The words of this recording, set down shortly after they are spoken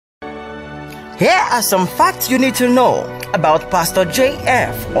Here are some facts you need to know about Pastor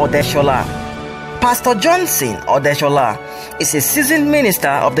J.F Odesola. Pastor Johnson Odesola is a seasoned minister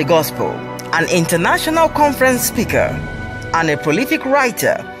of the gospel, an international conference speaker, and a prolific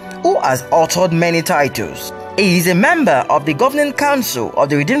writer who has authored many titles. He is a member of the Governing Council of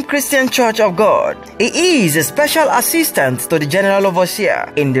the Redeemed Christian Church of God. He is a special assistant to the General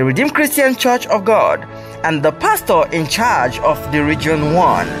Overseer in the Redeemed Christian Church of God and the pastor in charge of the Region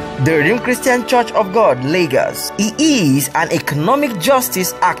 1, the Redeemed Christian Church of God, Lagos. He is an economic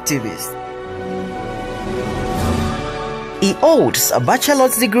justice activist. He holds a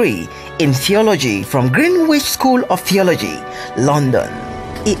bachelor's degree in theology from Greenwich School of Theology, London.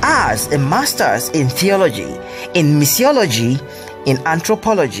 He has a master's in theology, in missiology, in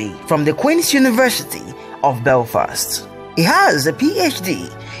anthropology from the Queen's University of Belfast. He has a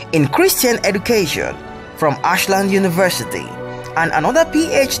PhD in Christian education from Ashland University and another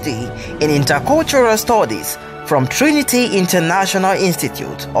PhD in intercultural studies from Trinity International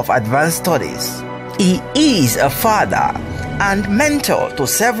Institute of Advanced Studies. He is a father and mentor to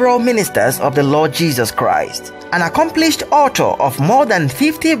several ministers of the Lord Jesus Christ, an accomplished author of more than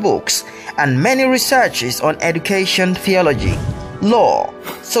 50 books and many researches on education, theology, law,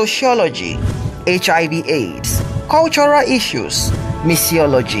 sociology, HIV/AIDS, cultural issues,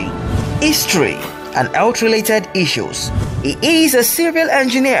 missiology, history, and health-related issues. He is a civil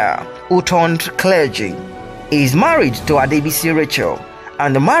engineer who turned clergy. He is married to Adebisi Rachel,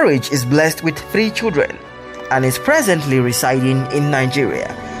 and the marriage is blessed with 3 children, and is presently residing in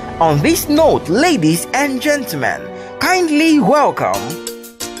Nigeria. On this note, ladies and gentlemen, kindly welcome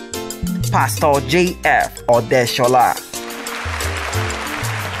Pastor J.F Odesola.